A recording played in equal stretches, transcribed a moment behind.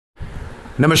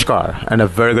Namaskar and a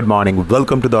very good morning.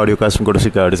 Welcome to the audiocast from Kotak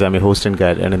Securities. I'm your host and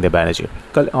guide, Anindya Banerjee.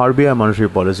 Kal RBI monetary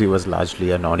policy was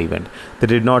largely a non-event. They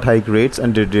did not hike rates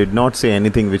and they did not say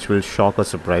anything which will shock or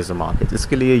surprise the market.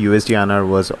 इसके लिए USDINR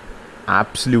was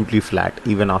absolutely flat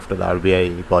even after the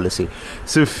RBI policy.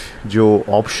 सिर्फ जो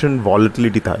option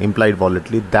volatility था, implied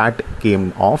volatility, that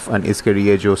came off and इसके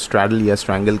लिए जो straddle या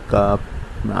strangle का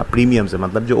premiums है,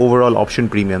 मतलब जो overall option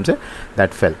premiums है,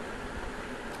 that fell.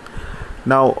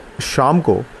 नाउ शाम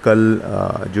को कल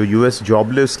जो यूएस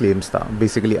जॉबलेस क्लेम्स था,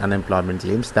 basically unemployment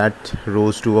claims, that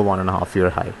rose to a 1.5 year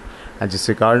high and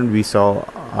जिसके कारण we saw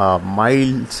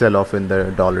mild sell off in the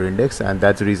dollar index and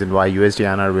that's reason why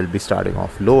USDINR will be starting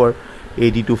off lower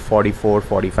 80 to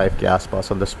 44-45 के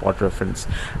आसपास on the spot reference.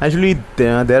 Actually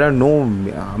there are no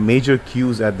major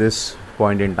cues at this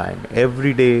point in time.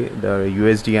 Every day the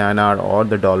USDINR or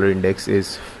the dollar index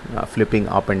is flipping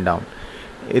up and down.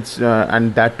 It's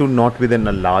and that too not within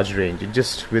a large range. It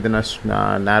just within a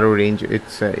narrow range.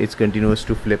 It's continues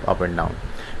to flip up and down.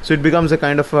 So it becomes a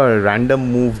kind of a random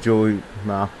move जो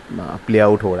play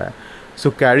out हो रहा है.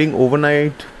 So carrying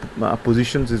overnight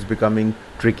positions is becoming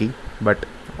tricky. But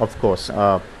of course,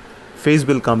 phase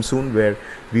will come soon where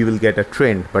we will get a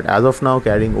trend. But as of now,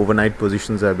 carrying overnight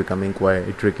positions are becoming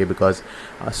quite tricky because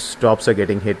stops are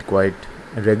getting hit quite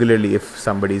regularly if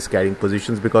somebody is carrying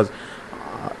positions, because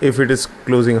if it is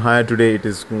closing higher today, it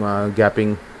is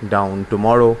gapping down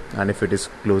tomorrow, and if it is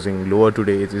closing lower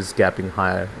today, it is gapping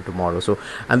higher tomorrow. So,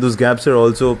 and those gaps are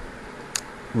also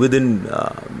within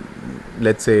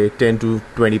let's say 10 to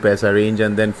 20 paisa range,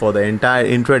 and then for the entire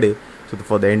intraday, so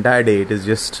for the entire day it is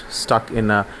just stuck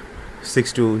in a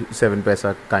 6 to 7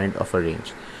 paisa kind of a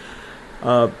range.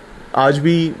 आज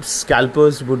भी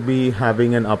scalpers would be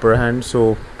having an upper hand, so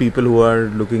people who are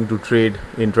looking to trade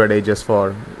intraday just for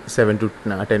 7 to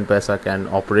 10 paisa can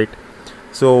operate.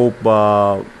 So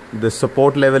the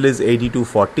support level is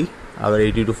 82.40. अगर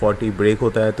 82.40 break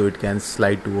होता है तो it can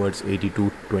slide towards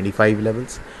 82.25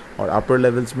 levels, और upper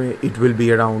levels में it will be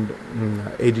around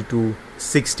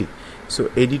 82.60. So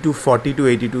 82.40 to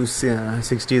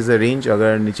 82.60 is the range.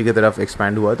 अगर नीचे की तरफ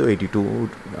expand हुआ तो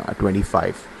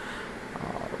 82.25.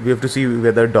 We have to see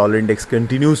whether dollar index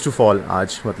continues to fall.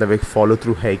 आज मतलब एक follow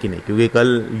through है कि नहीं, क्योंकि कल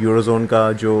यूरोजोन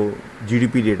का जो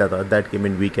GDP डेटा था that came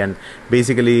in weak, and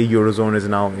basically eurozone is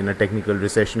now in a technical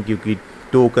recession क्योंकि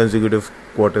 2 consecutive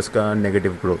quarters का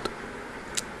negative growth.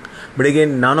 But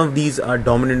again, none of these are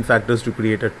dominant factors to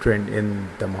create a trend in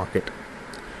the market.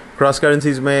 Cross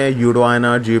currencies में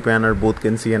EUR-INR, GBP-INR both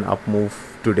can see an up move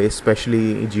today, especially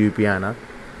GBP-INR.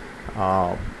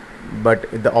 But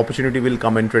the opportunity will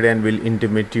come intraday and will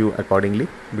intimate you accordingly,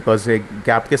 because a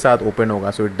gap के साथ open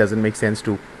होगा, so it doesn't make sense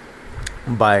to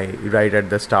buy right at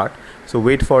the start. So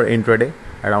wait for intraday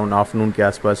around afternoon के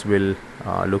आसपास. Will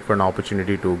look for an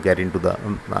opportunity to get into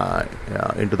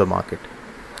the market.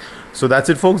 So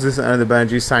that's it, folks. This is Anindya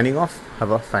Banerjee signing off.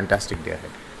 Have a fantastic day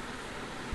ahead.